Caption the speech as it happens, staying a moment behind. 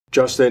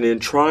Justin, in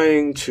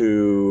trying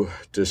to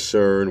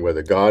discern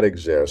whether God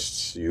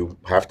exists, you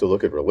have to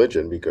look at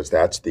religion because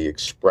that's the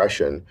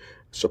expression,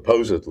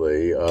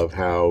 supposedly, of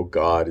how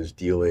God is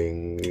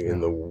dealing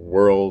in the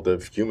world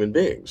of human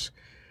beings.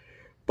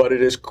 But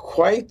it is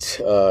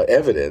quite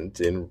evident,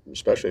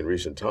 especially in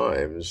recent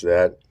times,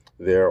 that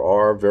there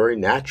are very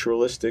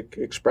naturalistic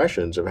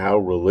expressions of how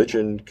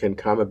religion can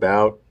come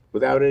about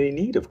without any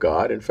need of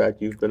God. In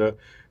fact, you've been a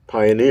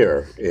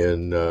pioneer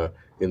in the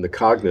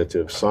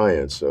cognitive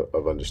science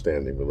of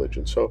understanding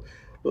religion. So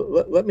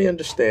let me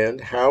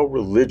understand how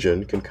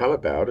religion can come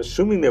about.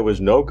 Assuming there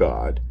was no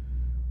God,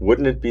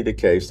 wouldn't it be the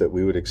case that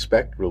we would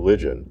expect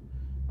religion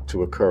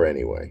to occur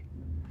anyway?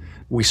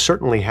 We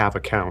certainly have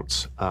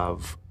accounts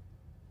of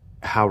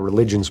how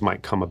religions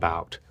might come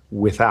about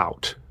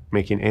without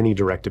making any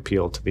direct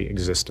appeal to the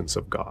existence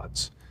of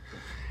gods.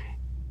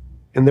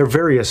 And there are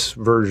various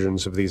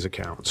versions of these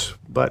accounts,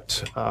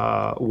 but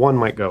one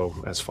might go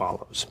as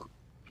follows.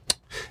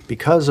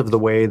 Because of the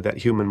way that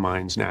human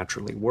minds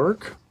naturally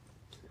work,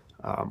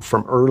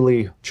 from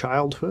early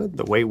childhood,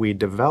 the way we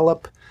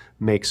develop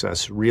makes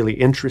us really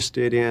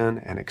interested in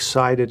and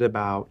excited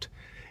about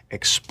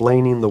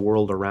explaining the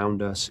world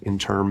around us in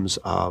terms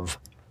of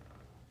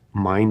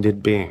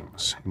minded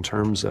beings, in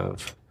terms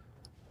of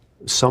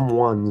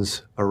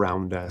someones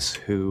around us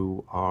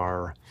who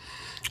are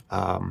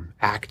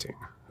acting,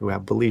 who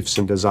have beliefs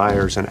and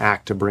desires and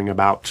act to bring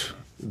about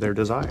their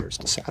desires,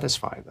 to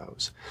satisfy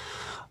those.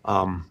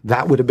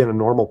 That would have been a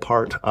normal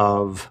part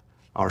of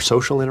our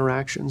social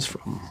interactions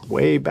from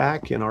way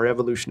back in our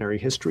evolutionary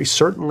history.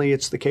 Certainly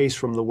it's the case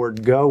from the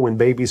word go when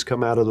babies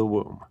come out of the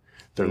womb.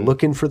 They're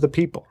looking for the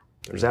people.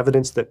 There's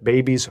evidence that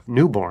babies,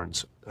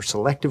 newborns, are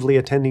selectively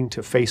attending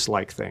to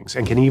face-like things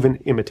and can even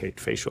imitate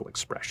facial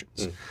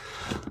expressions.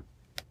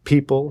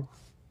 People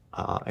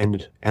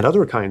and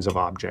other kinds of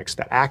objects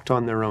that act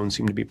on their own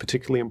seem to be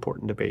particularly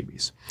important to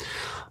babies.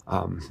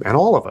 And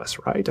all of us,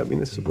 right? I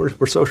mean,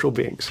 we're social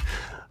beings.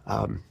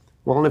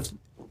 Well, and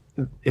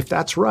if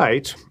that's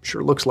right,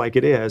 sure looks like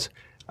it is,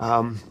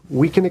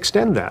 we can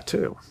extend that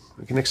too.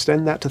 We can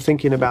extend that to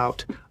thinking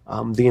about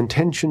the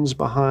intentions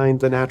behind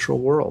the natural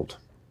world.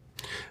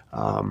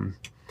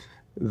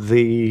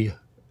 The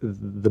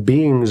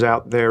beings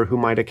out there who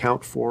might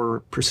account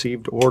for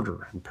perceived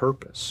order and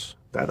purpose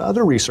that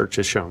other research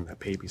has shown that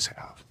babies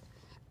have.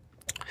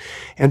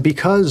 And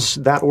because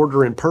that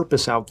order and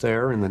purpose out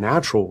there in the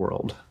natural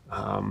world,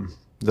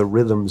 the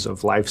rhythms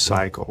of life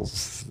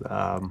cycles,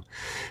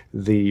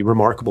 the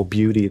remarkable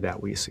beauty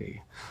that we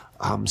see,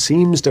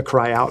 seems to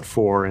cry out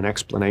for an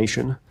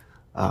explanation,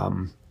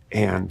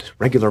 and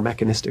regular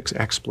mechanistic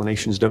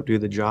explanations don't do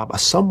the job. A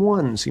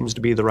someone seems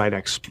to be the right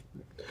explanation.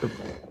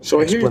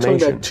 So I hear you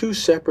talking about two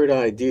separate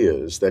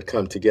ideas that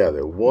come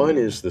together. One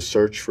is the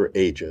search for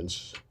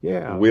agents,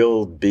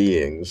 willed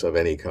beings of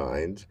any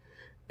kind,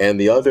 and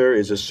the other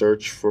is a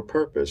search for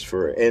purpose,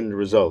 for end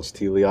results,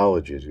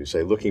 teleology, as we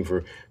say, looking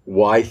for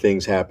why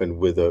things happen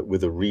with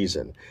a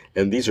reason.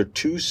 And these are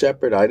two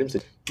separate items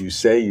that you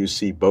say you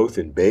see both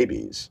in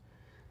babies,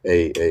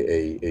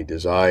 a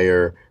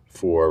desire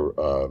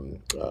to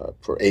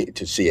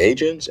see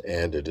agents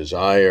and a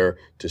desire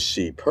to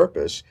see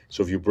purpose.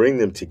 So if you bring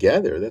them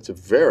together, that's a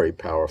very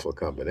powerful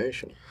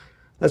combination.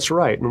 That's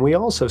right. And we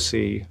also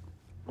see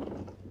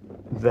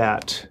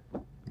that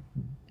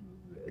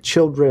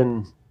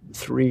children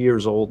 3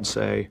 years old,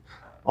 say,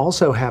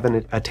 also have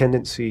a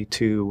tendency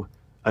to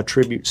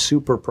attribute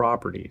super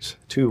properties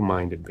to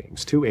minded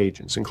beings, to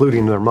agents,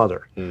 including their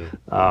mother.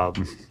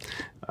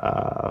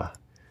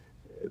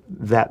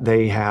 That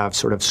they have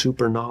sort of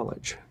super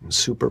knowledge and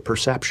super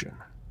perception.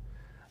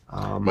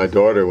 My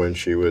daughter, when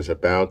she was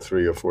about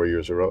 3 or 4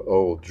 years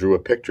old, drew a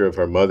picture of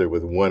her mother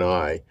with one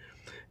eye,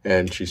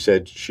 and she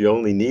said she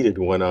only needed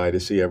one eye to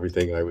see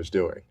everything I was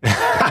doing.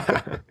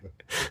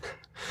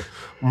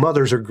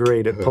 Mothers are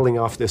great at pulling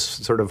off this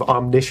sort of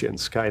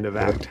omniscience kind of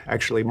act.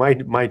 Actually,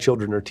 my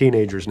children are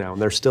teenagers now,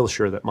 and they're still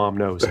sure that mom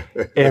knows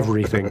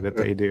everything that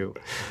they do.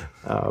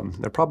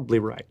 They're probably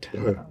right.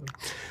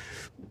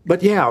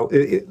 But yeah,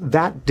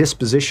 that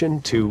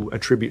disposition to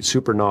attribute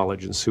super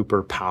knowledge and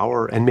super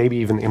power and maybe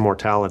even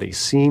immortality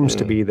seems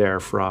to be there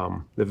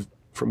from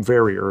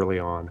very early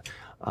on,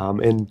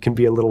 and can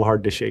be a little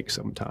hard to shake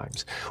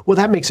sometimes. Well,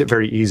 that makes it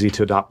very easy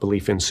to adopt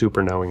belief in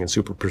super knowing and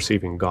super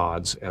perceiving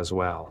gods as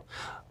well.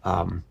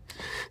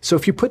 So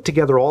if you put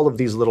together all of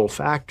these little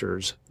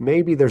factors,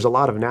 maybe there's a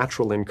lot of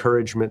natural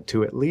encouragement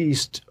to at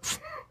least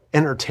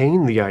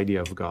entertain the idea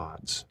of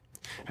gods.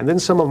 And then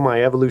some of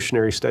my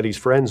evolutionary studies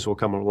friends will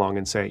come along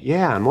and say,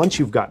 yeah, and once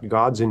you've got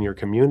gods in your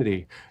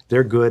community,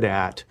 they're good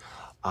at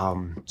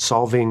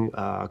solving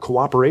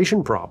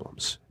cooperation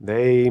problems.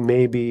 They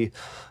maybe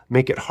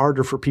make it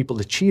harder for people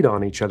to cheat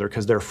on each other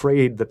because they're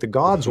afraid that the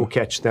gods will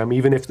catch them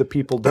even if the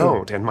people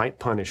don't and might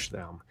punish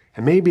them.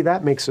 And maybe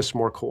that makes us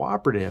more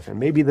cooperative. And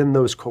maybe then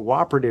those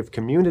cooperative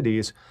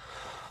communities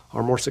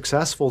are more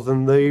successful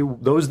than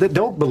those that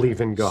don't believe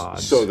in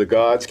gods. So the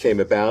gods came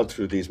about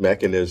through these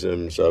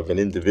mechanisms of an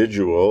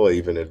individual,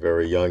 even at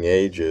very young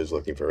ages,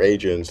 looking for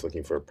agents,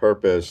 looking for a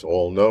purpose,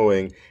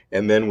 all-knowing,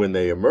 and then when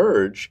they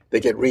emerge,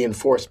 they get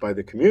reinforced by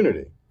the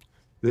community.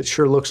 It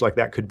sure looks like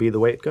that could be the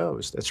way it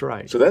goes. That's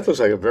right. So that looks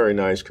like a very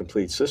nice,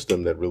 complete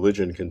system that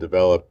religion can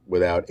develop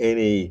without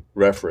any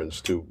reference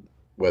to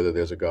whether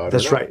there's a God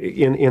That's or not. right.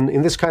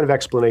 In this kind of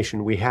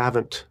explanation, we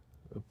haven't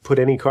put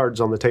any cards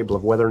on the table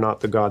of whether or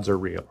not the gods are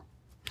real.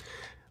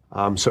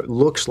 So it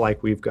looks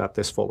like we've got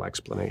this full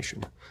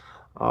explanation.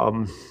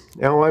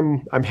 Now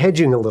I'm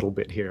hedging a little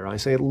bit here. I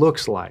say it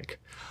looks like,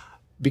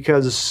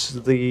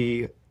 because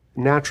the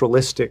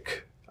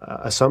naturalistic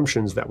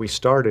assumptions that we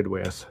started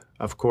with,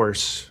 of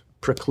course,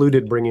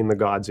 precluded bringing the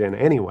gods in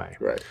anyway.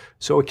 Right.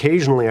 So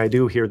occasionally I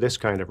do hear this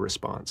kind of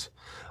response.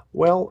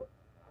 Well,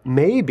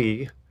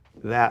 maybe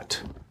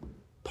that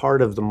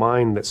part of the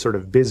mind that's sort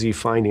of busy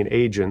finding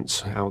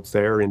agents out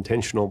there,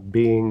 intentional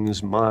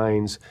beings,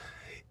 minds,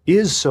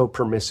 is so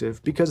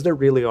permissive because there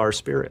really are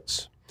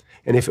spirits.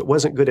 And if it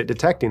wasn't good at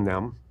detecting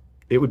them,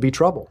 it would be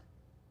trouble.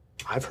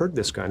 I've heard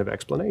this kind of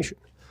explanation.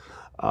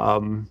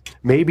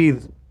 Maybe,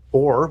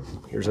 or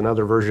here's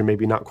another version,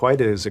 maybe not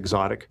quite as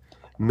exotic,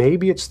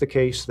 maybe it's the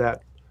case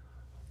that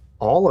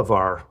all of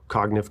our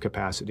cognitive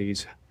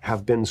capacities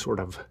have been sort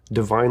of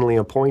divinely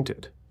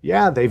appointed.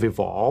 Yeah, they've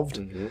evolved,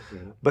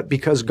 but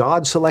because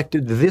God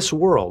selected this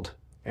world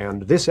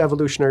and this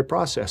evolutionary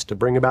process to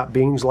bring about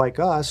beings like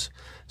us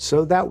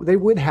so that they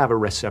would have a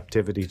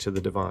receptivity to the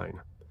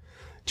divine.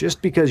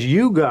 Just because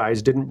you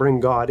guys didn't bring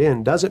God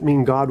in doesn't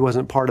mean God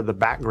wasn't part of the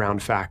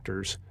background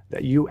factors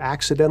that you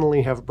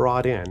accidentally have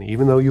brought in,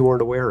 even though you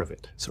weren't aware of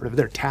it. Sort of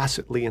they're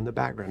tacitly in the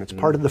background. It's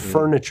part of the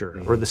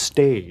furniture or the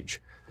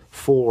stage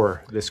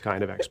for this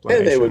kind of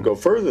explanation. And they would go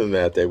further than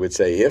that. They would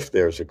say if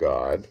there's a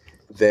God,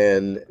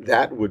 then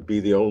that would be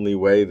the only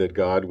way that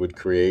God would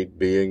create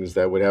beings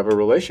that would have a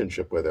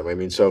relationship with him. I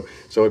mean, so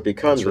it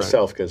becomes a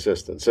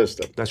self-consistent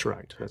system. That's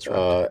right. That's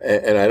right.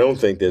 And I don't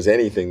think there's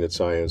anything that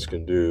science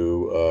can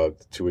do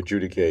to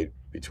adjudicate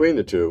between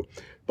the two,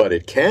 but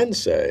it can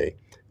say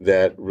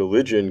that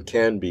religion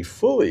can be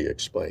fully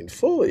explained,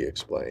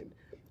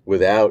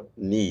 without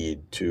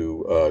need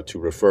to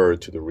refer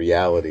to the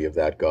reality of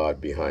that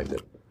God behind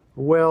it.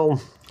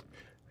 Well,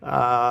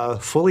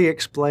 fully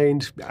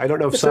explained, I don't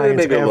know if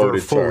science ever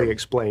fully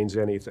explains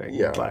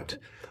anything, but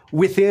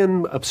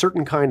within a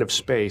certain kind of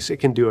space, it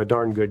can do a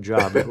darn good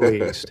job at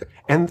least.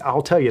 And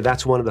I'll tell you,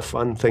 that's one of the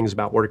fun things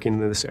about working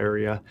in this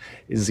area,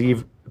 is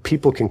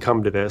people can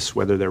come to this,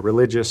 whether they're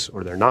religious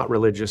or they're not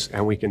religious,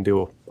 and we can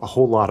do a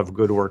whole lot of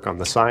good work on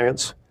the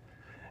science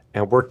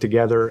and work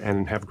together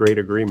and have great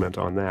agreement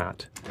on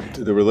that.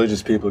 Do the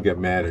religious people get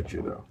mad at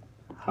you, though?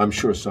 I'm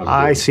sure some do.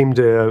 I seem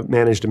to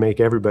manage to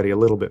make everybody a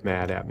little bit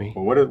mad at me.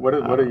 Well,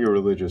 what do your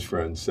religious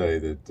friends say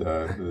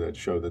that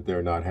show that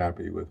they're not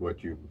happy with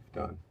what you've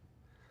done?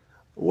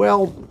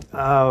 Well,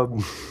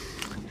 of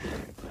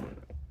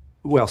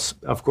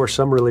course,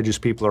 some religious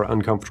people are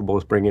uncomfortable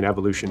with bringing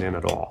evolution in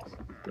at all.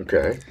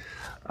 Okay.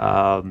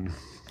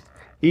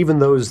 Even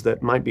those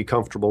that might be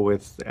comfortable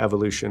with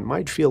evolution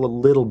might feel a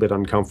little bit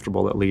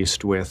uncomfortable, at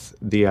least, with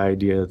the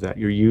idea that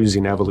you're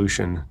using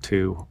evolution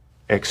to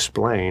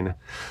explain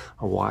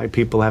why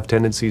people have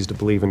tendencies to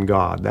believe in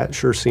God. That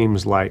sure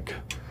seems like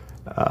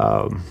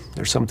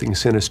there's something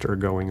sinister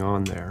going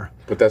on there.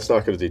 But that's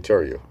not going to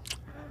deter you.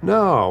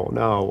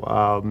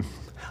 No.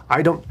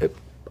 I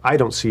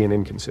don't see an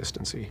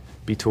inconsistency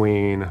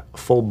between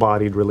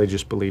full-bodied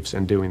religious beliefs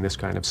and doing this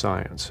kind of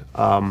science.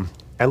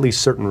 At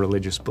least certain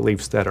religious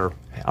beliefs that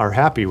are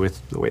happy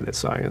with the way that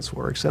science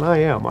works, and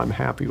I'm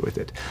happy with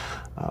it.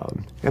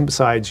 And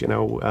besides,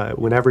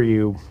 whenever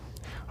you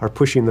are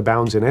pushing the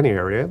bounds in any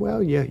area,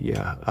 well,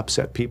 yeah,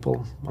 upset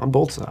people on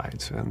both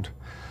sides. And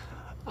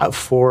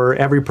for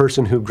every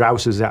person who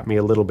grouses at me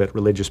a little bit,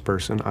 religious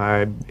person,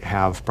 I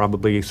have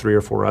probably 3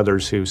 or 4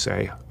 others who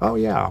say, oh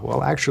yeah,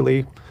 well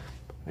actually,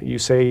 you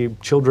say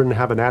children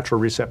have a natural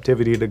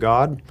receptivity to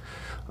God.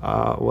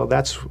 Well,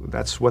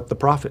 that's what the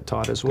prophet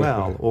taught as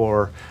well.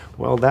 Or,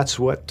 well, that's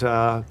what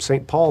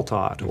St. Paul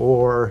taught.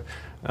 Or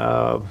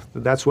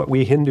that's what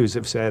we Hindus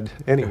have said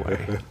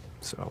anyway.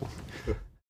 So.